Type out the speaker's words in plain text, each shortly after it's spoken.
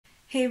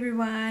Hey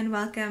everyone,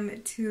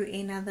 welcome to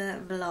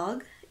another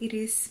vlog. It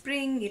is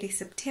spring, it is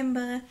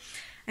September.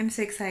 I'm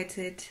so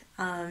excited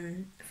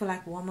for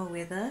like warmer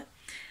weather.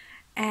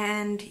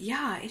 And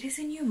yeah, it is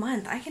a new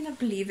month. I cannot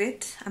believe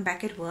it. I'm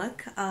back at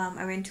work.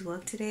 I went to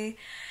work today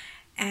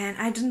and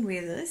I didn't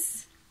wear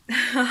this.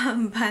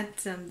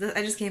 I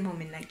just came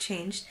home and like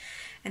changed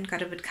and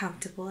got a bit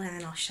comfortable, and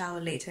then I'll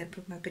shower later and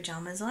put my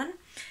pajamas on.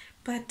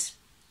 But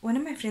one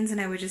of my friends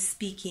and I were just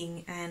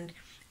speaking, and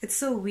it's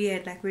so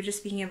weird, like we're just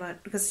speaking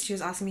about, because she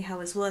was asking me how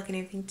was work and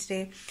everything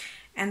today,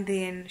 and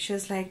then she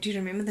was like, do you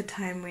remember the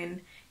time when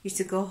you used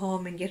to go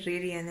home and get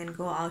ready and then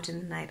go out in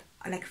the night,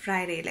 like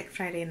Friday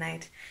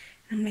night?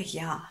 And I'm like,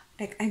 yeah,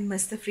 like I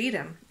miss the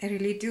freedom, I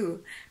really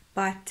do.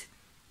 But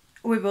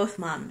we're both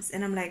moms,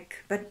 and I'm like,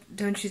 but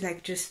don't you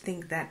like just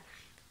think that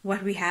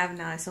what we have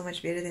now is so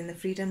much better than the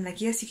freedom?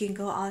 Like, yes, you can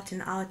go out,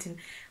 and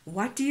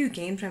what do you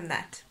gain from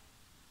that?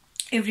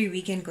 Every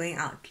weekend going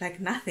out, like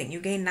nothing, you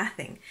gain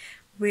nothing.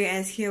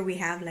 Whereas here we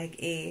have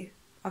like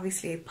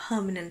obviously a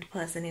permanent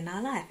person in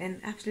our life,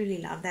 and absolutely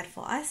love that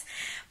for us.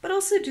 But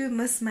also do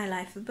miss my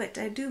life a bit.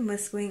 I do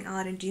miss going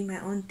out and doing my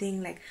own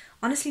thing. Like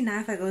honestly, now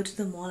if I go to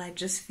the mall, I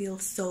just feel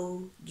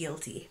so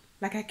guilty.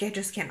 Like I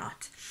just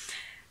cannot.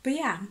 But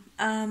yeah,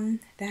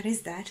 that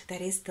is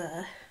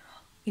the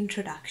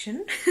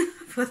introduction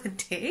for the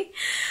day.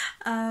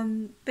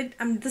 But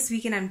this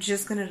weekend I'm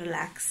just gonna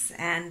relax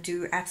and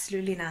do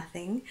absolutely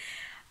nothing.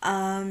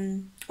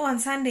 On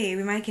Sunday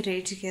we might get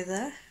ready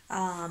together.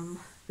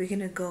 We're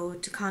gonna go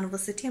to Carnival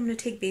City. I'm gonna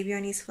take baby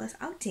on his first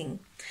outing.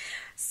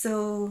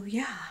 So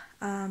yeah,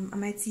 I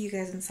might see you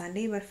guys on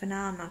Sunday, but for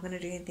now I'm not gonna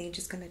do anything.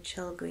 Just gonna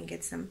chill, go and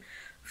get some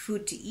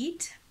food to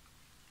eat,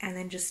 and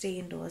then just stay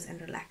indoors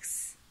and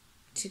relax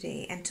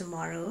today and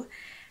tomorrow.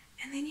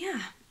 And then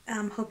yeah,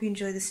 hope you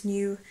enjoy this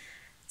new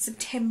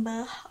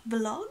September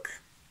vlog.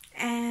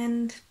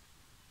 And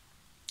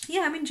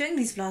yeah, I'm enjoying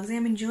these vlogs.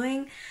 I'm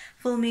enjoying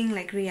filming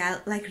like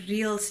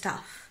real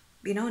stuff,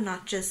 you know,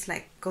 not just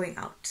like going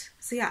out.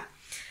 So yeah,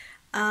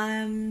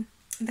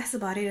 that's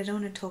about it. I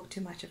don't want to talk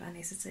too much of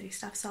unnecessary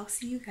stuff, so I'll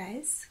see you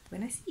guys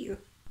when I see you.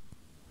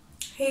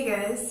 Hey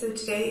guys, so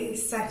today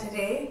is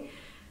Saturday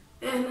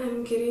and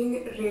I'm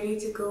getting ready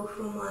to go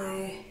for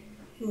my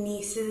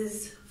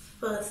niece's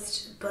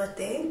first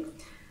birthday.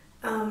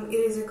 It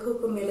is a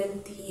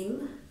Cocomelon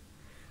theme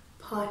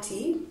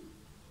party,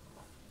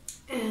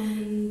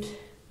 and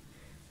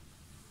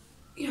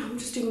yeah, I'm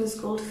just doing this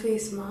gold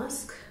face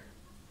mask.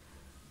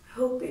 I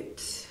hope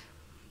it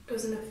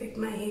doesn't affect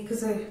my hair,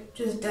 because I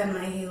just done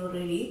my hair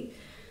already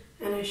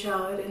and I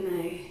showered, and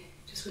I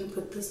just want to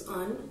put this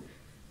on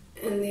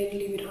and then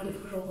leave it on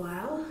for a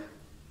while.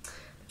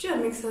 But yeah,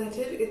 I'm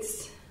excited.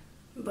 It's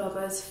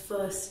Baba's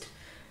first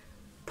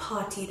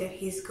party that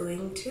he's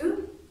going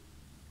to,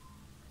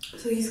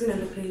 so he's gonna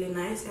look really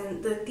nice,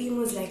 and the theme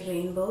was like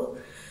rainbow,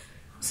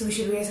 so we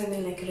should wear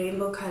something like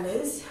rainbow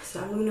colors.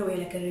 So I'm gonna wear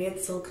like a red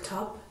silk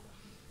top,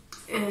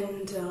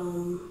 and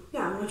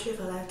yeah, I'm not sure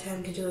if I'll have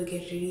time to do a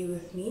get ready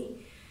with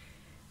me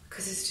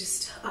because it's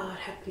just a lot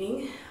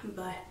happening.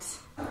 But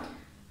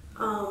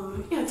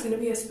yeah, it's gonna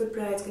be a split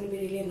bra. It's gonna be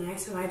really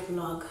nice. I might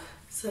vlog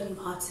certain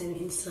parts and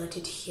insert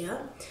it here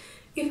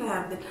if I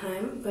have the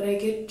time, but I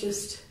get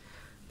just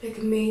like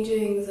major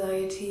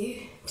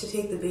anxiety to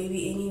take the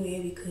baby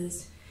anywhere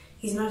because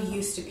he's not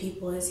used to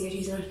people as yet.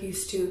 He's not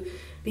used to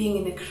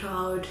being in a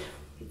crowd,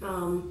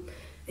 and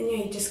yeah,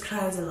 he just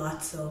cries a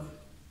lot, so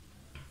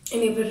I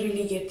never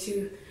really get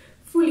to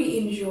fully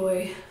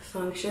enjoy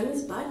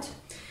functions. But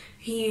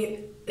he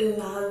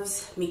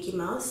loves Mickey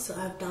Mouse, so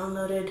I've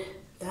downloaded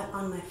that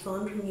on my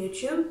phone from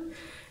YouTube.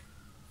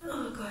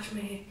 Oh gosh, my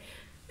hair.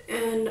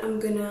 And I'm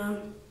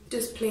gonna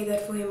just play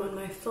that for him on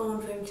my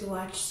phone for him to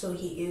watch, so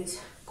he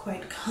is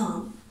quite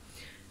calm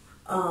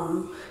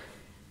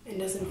and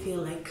doesn't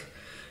feel like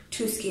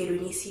too scared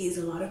when he sees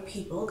a lot of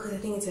people, because I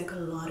think it's like a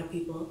lot of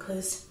people,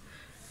 because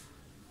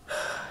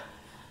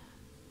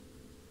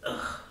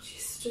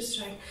she's just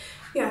trying.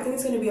 Yeah, I think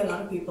it's going to be a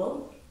lot of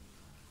people,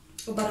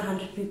 about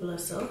 100 people or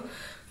so.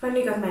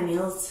 Finally got my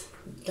nails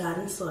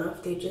done, sort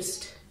of. They're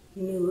just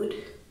nude.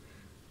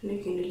 I don't know if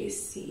you can really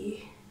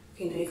see.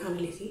 Okay, no, you can't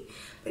really see.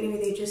 But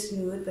anyway, they're just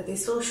nude, but they're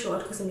still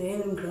short because I'm letting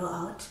them grow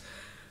out.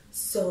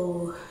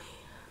 So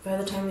by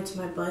the time it's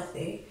my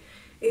birthday,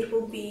 it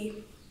will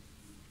be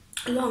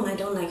long. I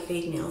don't like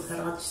fake nails. I'd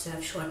rather just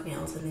have short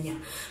nails. And then yeah,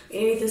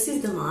 anyway, this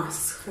is the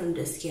mask from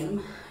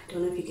Diskim. I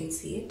don't know if you can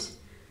see it,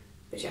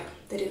 but yeah,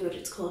 that is what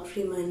it's called.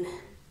 Freeman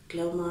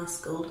glow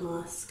mask, gold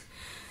mask.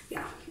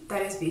 Yeah,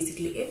 that is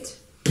basically it.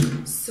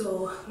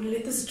 So I'm gonna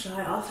let this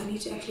dry off. I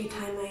need to actually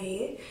tie my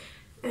hair,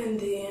 and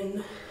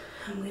then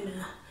I'm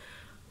gonna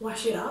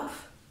wash it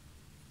off.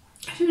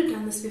 I should have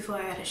done this before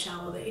I had a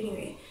shower, but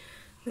anyway,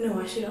 I'm gonna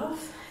wash it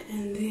off,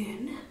 and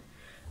then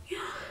yeah,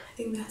 I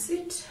think that's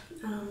it.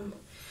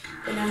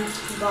 Then I'm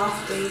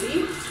bath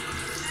baby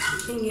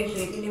and get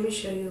ready. Let me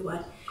show you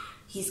what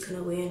he's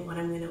gonna wear and what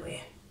I'm gonna wear.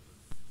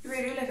 If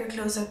I do like a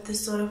close up,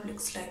 this sort of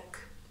looks like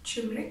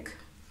turmeric,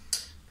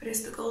 but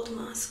it's the gold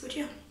mask. But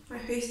yeah, my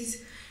face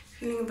is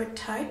feeling a bit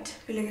tight.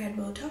 I feel like I had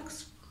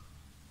Botox.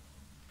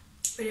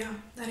 But yeah,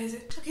 that is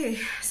it. Okay,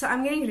 so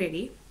I'm getting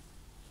ready.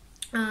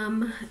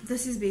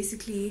 This is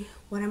basically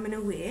what I'm gonna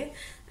wear.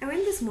 I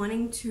went this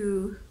morning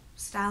to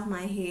style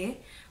my hair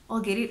or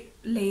get it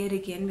layered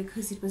again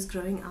because it was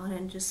growing out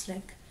and just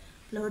like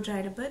blow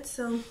dried a bit.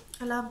 So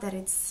I love that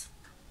it's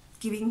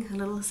giving a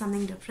little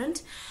something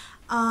different.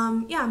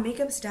 Yeah,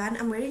 makeup's done.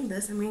 I'm wearing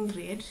this. I'm wearing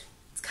red.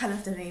 It's color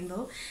of the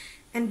rainbow,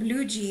 and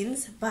blue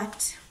jeans.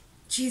 But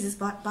Jesus,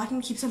 button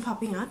keeps on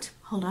popping out.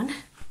 Hold on.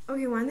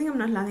 Okay, one thing I'm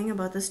not loving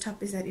about this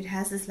top is that it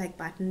has this like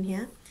button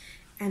here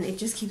and it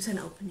just keeps on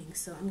opening.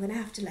 So I'm gonna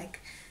have to like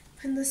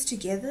pin this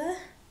together,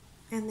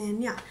 and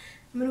then yeah,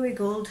 I'm gonna wear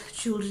gold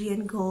jewelry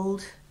and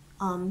gold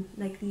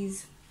like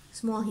these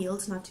small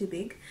heels, not too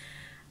big,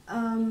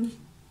 and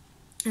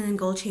then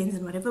gold chains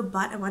and whatever.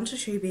 But I want to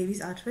show you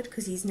baby's outfit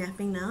because he's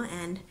napping now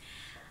and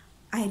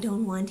I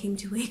don't want him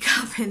to wake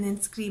up and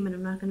then scream and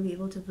I'm not going to be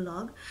able to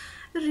vlog.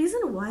 The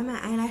reason why my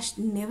eyelash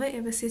never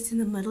ever sits in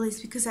the middle is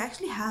because I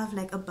actually have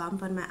like a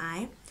bump on my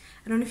eye.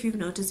 I don't know if you've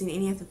noticed in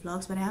any of the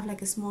vlogs, but I have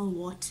like a small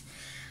wart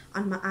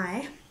on my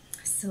eye.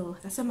 So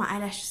that's why my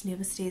eyelash just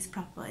never stays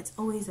proper. It's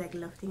always like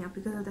lifting up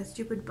because of that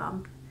stupid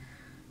bump.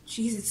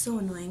 Jeez, it's so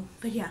annoying.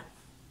 But yeah,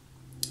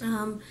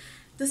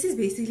 this is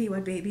basically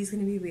what baby's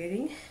going to be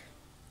wearing.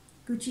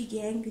 Gucci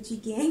gang,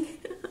 Gucci gang.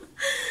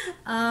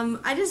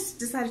 I just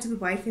decided to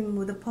put white for him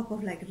with a pop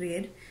of like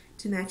red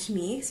to match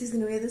me. So he's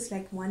gonna wear this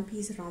like one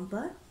piece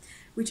romper,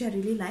 which I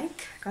really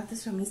like. Got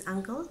this from his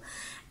uncle.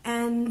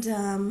 And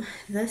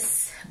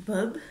this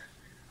bib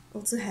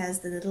also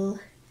has the little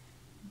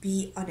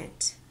bee on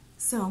it.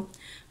 So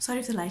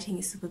sorry if the lighting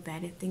is super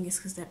bad. I think it's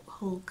because that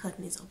whole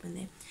curtain is open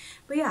there.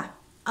 But yeah,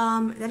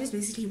 that is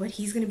basically what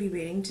he's gonna be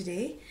wearing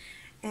today,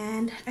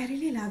 and I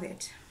really love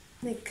it.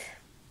 Like,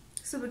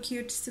 super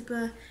cute,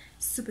 super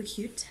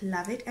cute.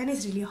 Love it. And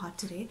it's really hot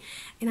today,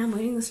 and I'm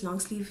wearing this long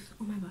sleeve.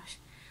 Oh my gosh,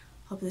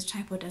 hope this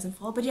tripod doesn't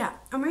fall. But yeah,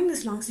 I'm wearing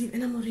this long sleeve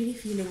and I'm already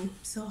feeling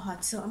so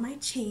hot, so I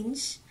might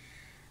change.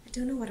 I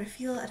don't know what I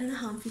feel. I don't know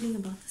how I'm feeling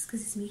about this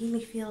because it's making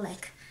me feel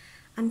like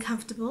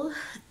uncomfortable.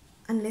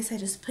 Unless I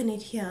just pin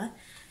it here,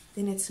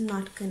 then it's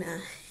not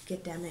gonna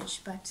get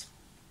damaged. But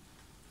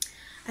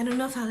I don't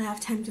know if I'll have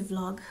time to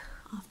vlog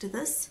after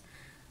this,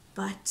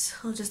 but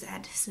I'll just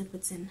add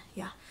snippets in.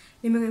 Yeah,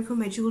 then I'm gonna put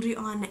my jewelry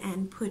on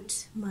and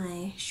put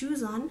my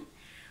shoes on,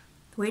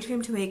 wait for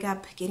him to wake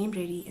up, get him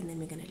ready, and then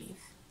we're gonna leave.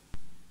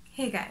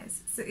 Hey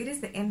guys, so it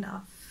is the end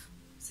of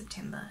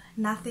September.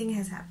 Nothing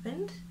has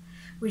happened,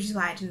 which is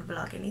why I didn't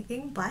vlog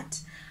anything,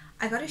 but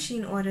I got a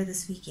Shein order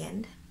this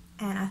weekend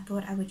and I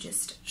thought I would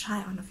just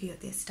try on a few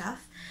of their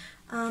stuff.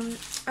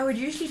 I would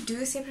usually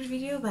do a separate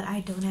video, but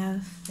I don't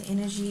have the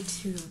energy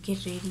to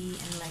get ready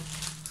and like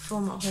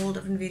film a whole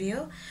different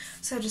video,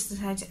 so I just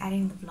decided to add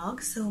in the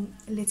vlog. So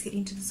let's get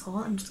into this haul.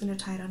 I'm just going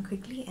to try it on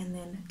quickly and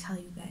then tell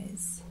you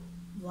guys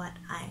what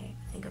I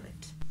think of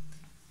it.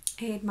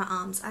 I hate my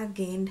arms. I've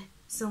gained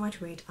so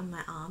much weight on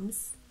my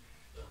arms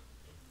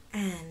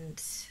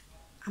and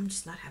I'm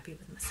just not happy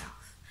with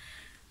myself.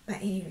 But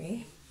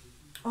anyway,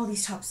 all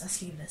these tops are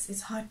sleeveless.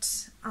 It's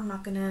hot. I'm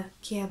not gonna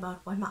care about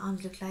what my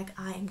arms look like.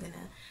 I am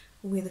gonna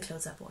wear the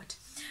clothes I bought.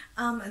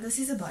 This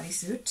is a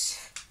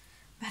bodysuit,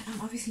 but I'm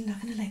obviously not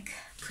gonna like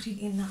put it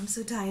in now. I'm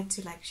so tired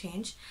to like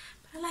change,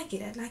 but I like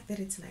it. I like that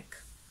it's like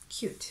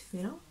cute,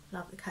 you know.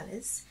 Love the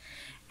colors.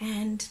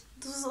 And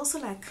this is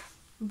also like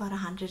about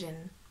 100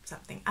 and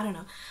something. I don't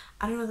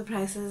know the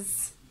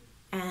prices,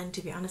 and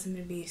to be honest, I'm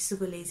gonna be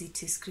super lazy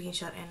to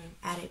screenshot and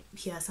add it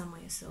here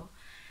somewhere. So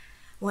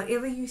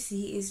whatever you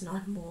see is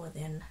not more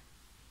than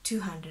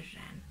 200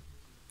 rand.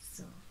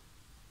 So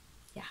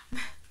yeah.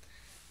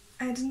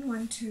 I didn't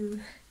want to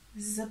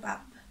zip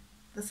up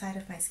the side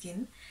of my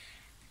skin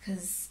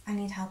because I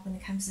need help when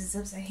it comes to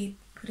zips. I hate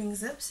putting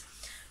zips.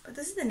 But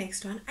this is the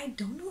next one. I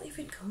don't know if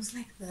it goes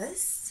like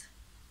this.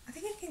 I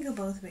think it can go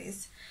both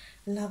ways.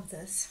 Love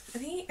this. I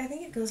think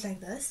it goes like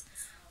this,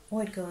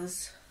 or it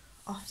goes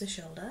off the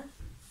shoulder.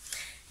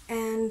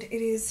 And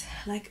it is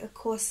like a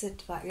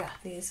corset, but yeah,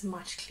 there's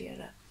much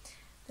clearer.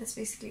 That's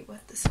basically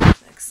what this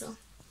looks like. So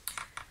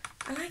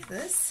I like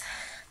this.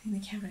 I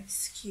think the camera is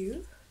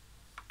skew.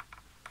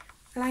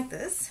 I like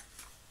this.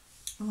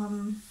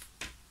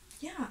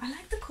 Yeah, I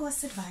like the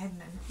corset vibe,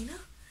 man, you know.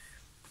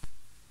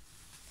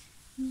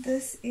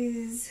 This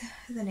is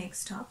the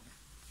next top.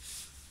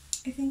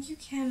 I think you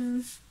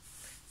can,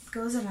 it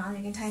goes around,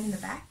 you can tie it in the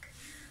back,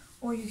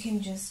 or you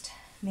can just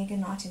make a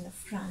knot in the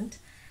front.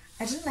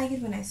 I didn't like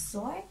it when I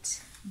saw it,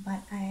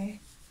 but I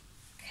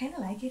kind of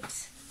like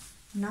it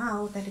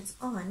now that it's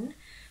on.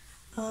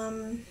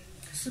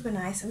 Super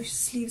nice. I wish the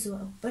sleeves were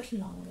a bit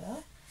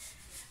longer,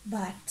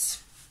 but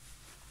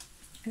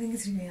I think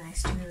it's really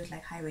nice to wear with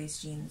like high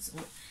waist jeans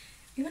or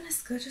even a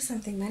skirt or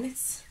something, man.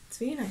 It's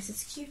very nice.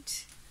 It's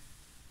cute.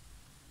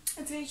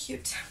 It's very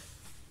cute.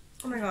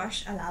 Oh my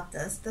gosh, I love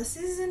this. This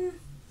is an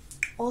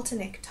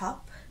alternate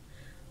top.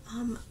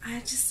 I'm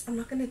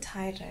not gonna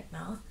tie it right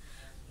now,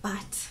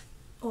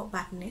 or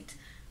button it,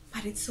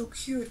 but it's so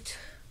cute.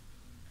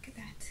 Look at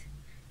that.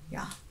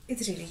 Yeah,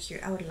 it's really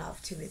cute. I would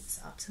love to wear this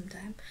out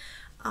sometime.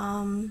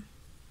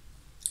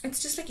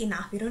 it's just like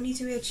enough. You don't need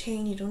to wear a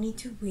chain, you don't need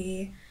to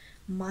wear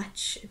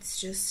much. It's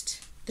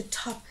just the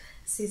top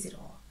says it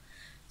all.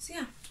 So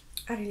yeah,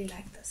 I really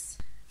like this.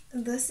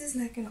 This is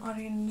like an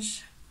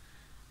orange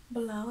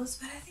blouse,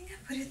 but I think I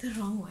put it the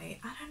wrong way.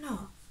 I don't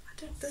know.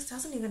 This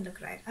doesn't even look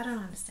right. I don't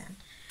understand.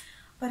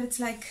 But it's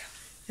like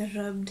the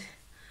rubbed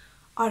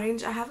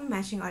orange. I have a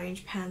matching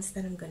orange pants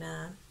that I'm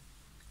gonna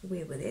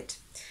wear with it.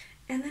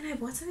 And then I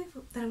bought something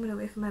that I'm gonna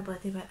wear for my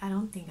birthday, but I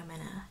don't think I'm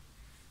gonna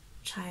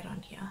try it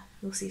on here.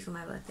 We'll see for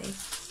my birthday.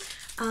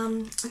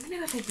 And then I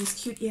got like these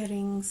cute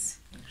earrings.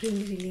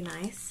 Really, really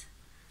nice.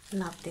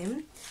 Love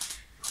them.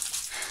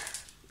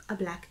 A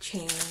black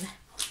chain.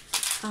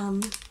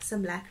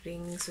 Some black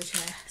rings, which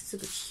are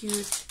super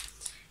cute.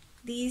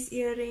 These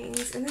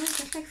earrings, and then I've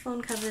got like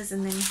phone covers,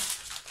 and then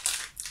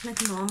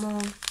like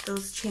normal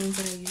those chains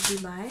that I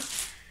usually buy.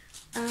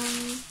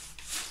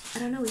 I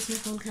don't know, where's my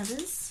phone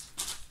covers?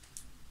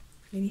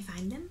 Let me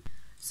find them.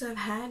 So I've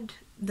had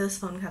this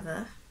phone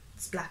cover,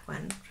 this black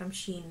one from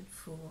Shein,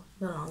 for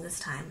the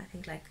longest time. I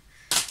think like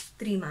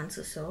 3 months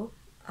or so.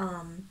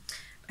 And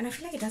I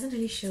feel like it doesn't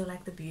really show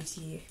like the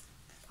beauty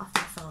of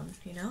my phone,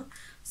 you know.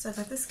 So I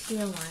got this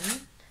clear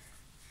one.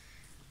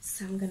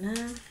 So I'm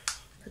gonna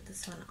put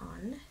this one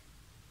on.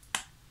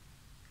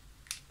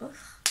 Ugh.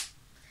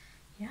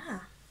 Yeah,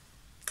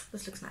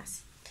 this looks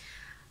nice.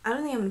 I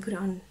don't think I'm gonna put it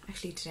on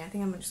actually today. I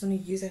think I'm just gonna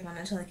use that one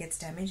until it gets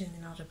damaged and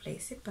then I'll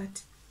replace it.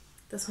 But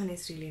this one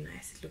is really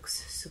nice. It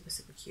looks super,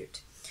 super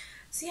cute.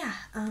 So yeah,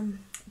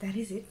 that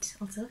is it.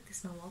 Also,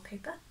 there's no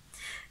wallpaper.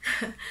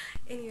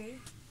 Anyway.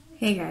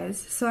 Hey guys,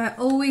 so I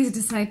always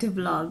decide to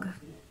vlog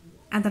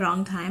at the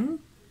wrong time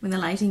when the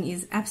lighting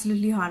is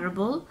absolutely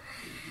horrible.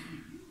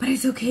 But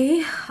it's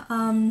okay.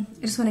 I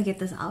just want to get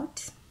this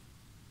out.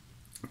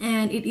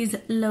 And it is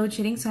load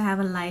shedding, so I have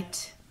a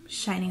light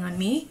shining on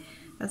me.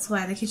 That's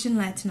why the kitchen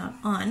light's not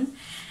on.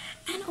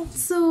 And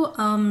also,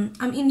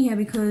 I'm in here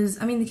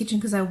because I'm in the kitchen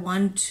because I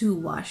want to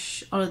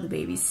wash all of the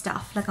baby's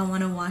stuff. Like I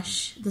want to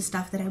wash the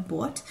stuff that I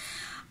bought.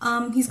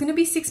 He's gonna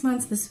be 6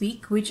 months this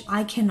week, which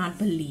I cannot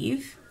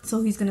believe.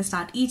 So he's gonna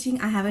start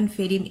eating. I haven't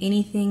fed him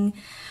anything.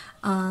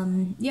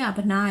 Yeah,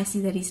 but now I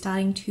see that he's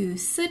starting to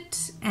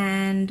sit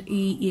and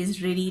he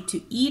is ready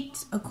to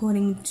eat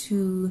according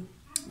to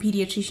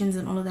pediatricians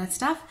and all of that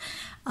stuff.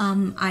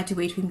 I had to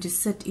wait for him to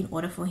sit in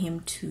order for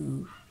him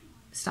to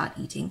start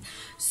eating.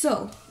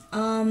 So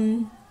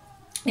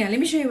yeah, let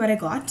me show you what I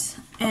got.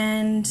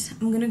 And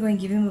I'm gonna go and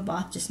give him a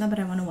bath just now, but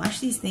I want to wash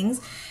these things,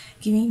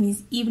 give him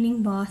his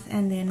evening bath,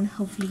 and then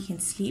hopefully he can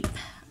sleep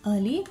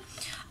early.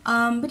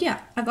 But yeah,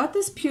 I got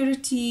this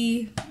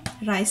Purity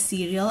rice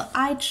cereal.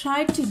 I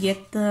tried to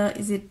get the,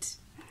 is it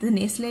the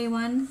Nestle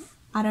one?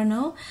 I don't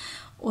know,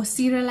 or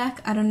Cerelac,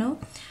 I don't know.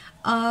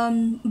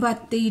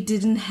 But they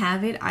didn't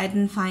have it. I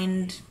didn't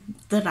find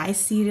the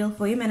rice cereal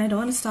for him, and I don't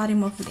want to start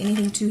him off with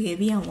anything too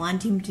heavy. I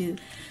want him to,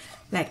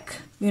 like,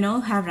 you know,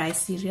 have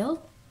rice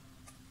cereal.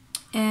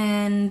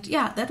 And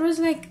yeah, that was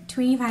like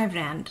 25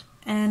 Rand,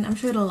 and I'm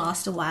sure it'll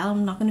last a while.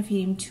 I'm not going to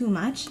feed him too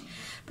much,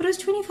 but it was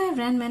 25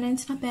 Rand, man, and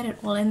it's not bad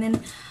at all. And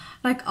then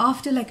like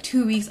after like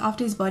 2 weeks,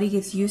 after his body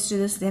gets used to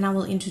this, then I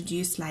will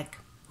introduce like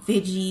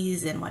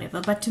veggies and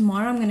whatever. But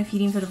tomorrow I'm going to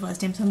feed him for the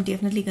first time, so I'm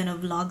definitely going to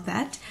vlog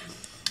that.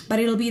 But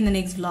it'll be in the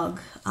next vlog,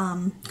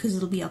 because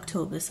it'll be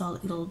October, so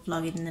it'll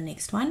vlog it in the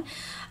next one.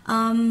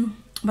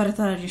 But I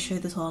thought I'd just show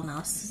this all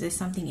now, so there's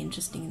something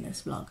interesting in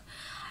this vlog.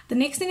 The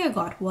next thing I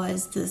got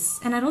was this,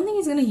 and I don't think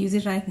he's going to use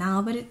it right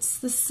now, but it's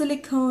the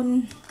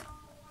silicone,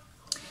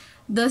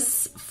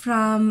 this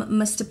from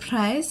Mr.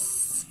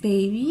 Price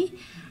Baby.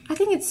 I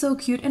think it's so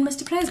cute. And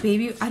Mr. Price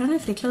Baby, I don't know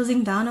if they're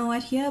closing down or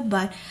what here,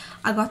 but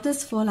I got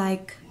this for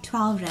like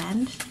 12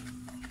 Rand.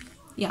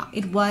 Yeah,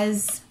 it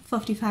was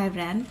 55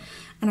 Rand.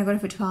 And I got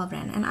it for 12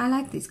 Rand. And I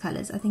like these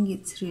colors. I think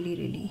it's really,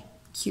 really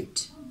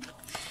cute.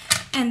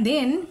 And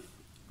then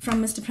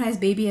from Mr. Price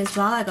Baby as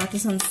well, I got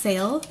this on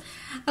sale.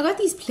 I got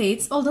these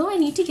plates. Although I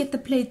need to get the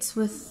plates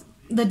with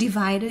the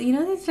divider. You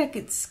know, it's like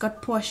it's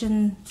got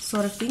portion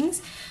sort of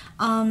things.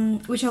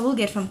 Which I will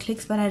get from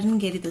Clicks, but I didn't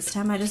get it this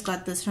time. I just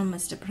got this from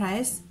Mr.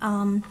 Price.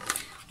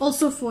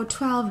 Also for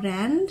 12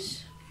 Rand.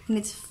 And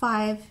it's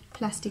 5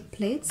 plastic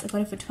plates. I got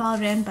it for 12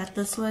 Rand, but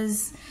this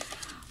was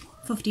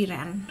 50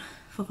 Rand.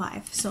 For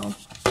 5. So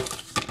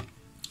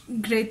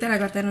great that I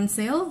got that on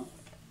sale.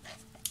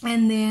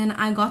 And then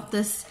I got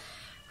this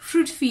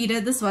fruit feeder.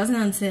 This wasn't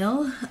on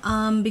sale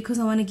because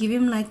I want to give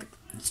him like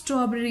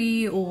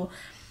strawberry or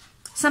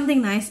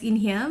something nice in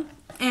here.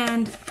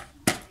 And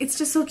it's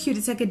just so cute.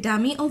 It's like a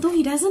dummy, although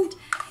he doesn't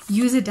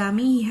use a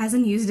dummy. He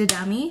hasn't used a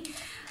dummy.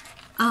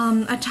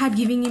 I tried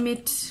giving him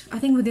it, I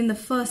think within the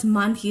first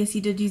month. Yes,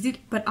 he did use it,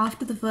 but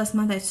after the first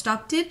month I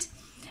stopped it,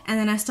 and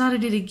then I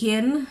started it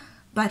again.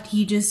 But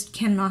he just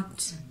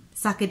cannot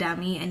suck a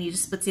dummy, and he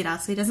just spits it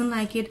out. So he doesn't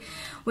like it,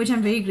 which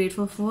I'm very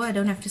grateful for. I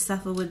don't have to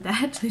suffer with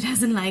that. He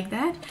doesn't like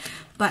that.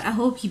 But I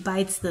hope he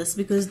bites this,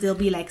 because there'll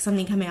be like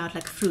something coming out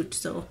like fruit.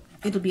 So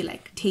it'll be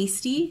like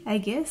tasty, I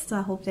guess. So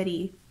I hope that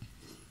he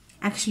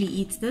actually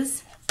eats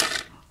this.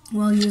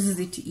 Well, uses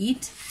it to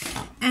eat.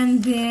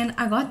 And then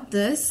I got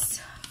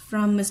this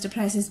from Mr.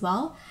 Price as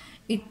well.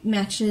 It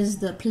matches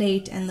the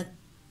plate and the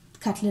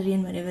cutlery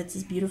and whatever. It's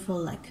this beautiful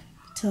like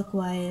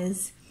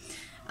turquoise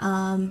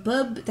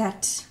bib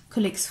that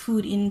collects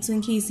food in, so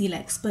in case he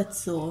like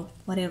spits or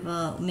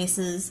whatever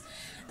messes,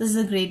 this is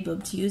a great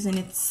bib to use. And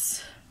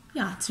it's,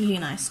 yeah, it's really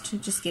nice to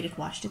just get it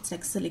washed. It's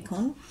like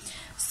silicone,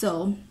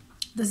 so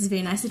this is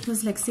very nice. It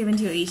was like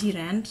 70 or 80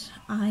 rand.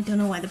 I don't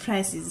know why the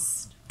price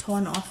is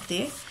torn off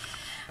there,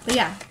 but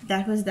yeah,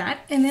 that was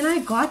that. And then I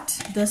got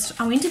this,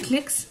 I went to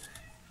Clicks,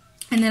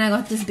 and then I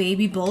got this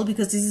baby bowl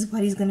because this is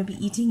what he's going to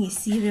be eating his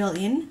cereal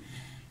in.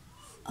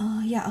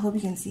 Yeah, I hope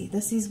you can see.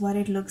 This is what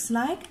it looks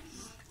like.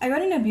 I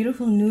got in a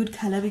beautiful nude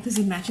color because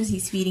it matches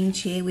his feeding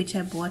chair, which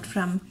I bought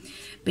from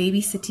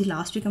Baby City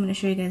last week. I'm going to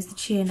show you guys the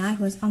chair now. It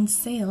was on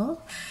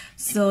sale,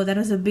 so that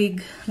was a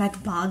big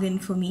like bargain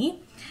for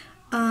me.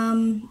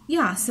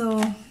 Yeah,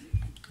 so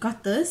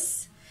got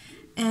this,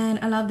 and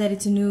I love that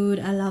it's a nude.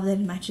 I love that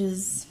it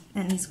matches,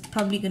 and he's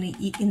probably going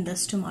to eat in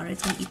this tomorrow.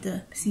 He's going to eat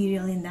the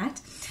cereal in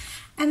that.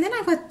 And then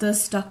I got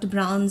this Dr.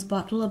 Brown's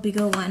bottle, a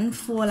bigger one,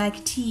 for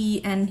like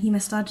tea, and he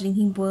must start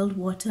drinking boiled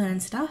water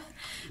and stuff,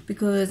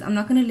 because I'm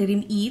not going to let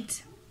him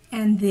eat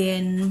and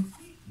then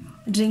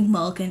drink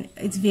milk, and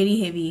it's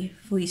very heavy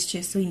for his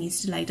chest, so he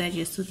needs to like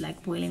digest with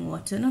like boiling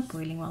water, not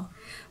boiling, well,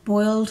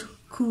 boiled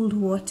cooled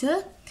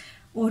water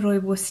or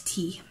rooibos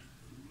tea.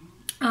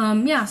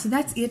 Yeah, so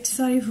that's it.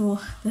 Sorry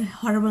for the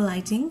horrible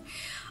lighting,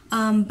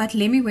 but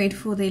let me wait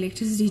for the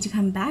electricity to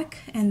come back,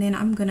 and then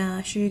I'm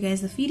gonna show you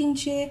guys the feeding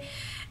chair,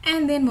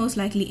 and then most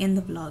likely end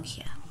the vlog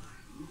here.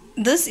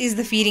 This is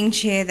the feeding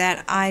chair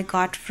that I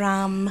got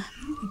from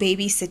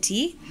Baby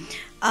City.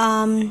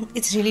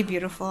 It's really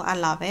beautiful. I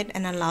love it,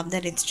 and I love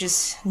that it's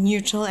just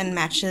neutral and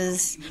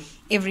matches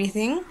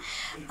everything.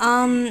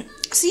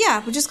 So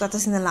yeah, we just got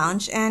this in the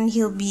lounge, and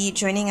he'll be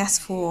joining us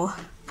for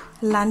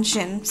lunch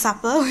and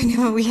supper.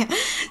 Whenever we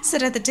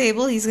sit at the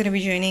table, he's going to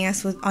be joining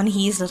us on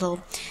his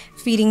little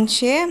feeding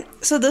chair.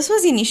 So this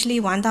was initially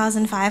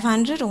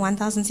 1,500 or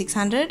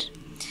 1,600.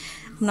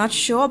 I'm not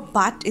sure,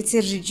 but it's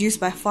reduced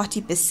by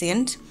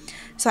 40%.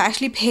 So I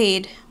actually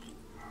paid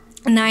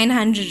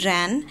 900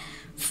 rand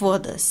for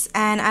this,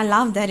 and I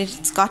love that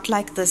it's got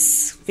like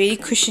this very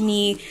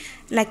cushiony,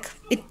 like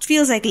it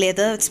feels like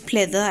leather. It's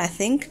pleather, I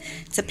think.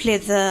 It's a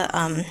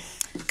pleather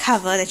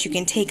cover that you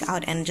can take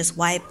out and just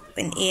wipe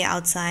and air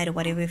outside or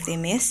whatever if they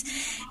mess.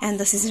 And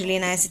this is really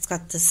nice. It's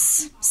got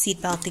this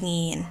seatbelt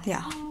thingy, and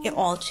yeah,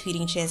 all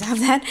feeding chairs have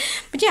that.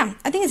 But yeah,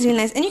 I think it's really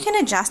nice, and you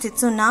can adjust it.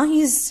 So now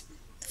he's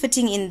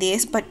fitting in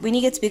this, but when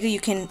he gets bigger, you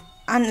can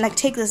like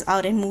take this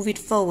out and move it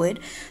forward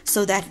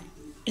so that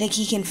like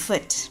he can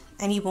fit,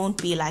 and he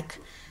won't be like,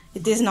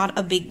 there's not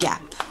a big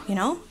gap, you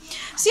know.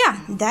 So yeah,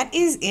 that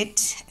is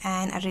it,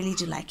 and I really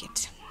do like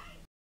it.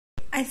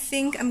 I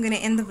think I'm gonna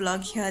end the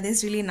vlog here.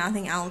 There's really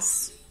nothing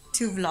else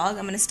to vlog.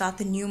 I'm gonna start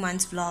the new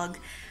month's vlog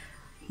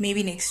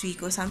maybe next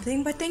week or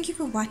something. But thank you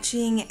for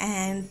watching,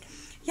 and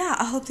yeah,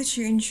 I hope that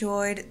you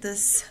enjoyed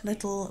this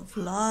little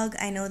vlog.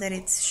 I know that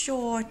it's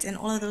short and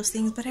all of those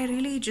things, but I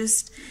really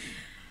just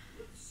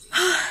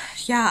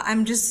yeah,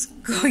 I'm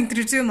just going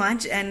through too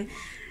much, and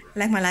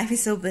like my life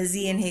is so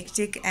busy and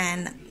hectic,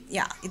 and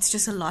yeah, it's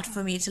just a lot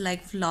for me to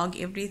like vlog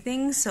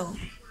everything. So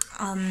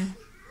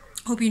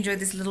hope you enjoyed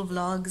these little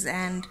vlogs,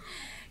 and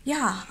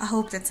yeah, I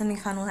hope that something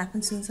fun will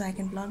happen soon so I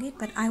can vlog it.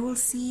 But I will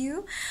see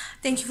you.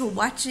 Thank you for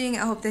watching.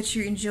 I hope that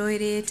you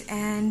enjoyed it,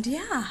 and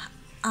yeah,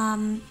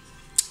 I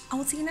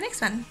will see you in the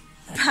next one.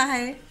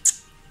 Bye.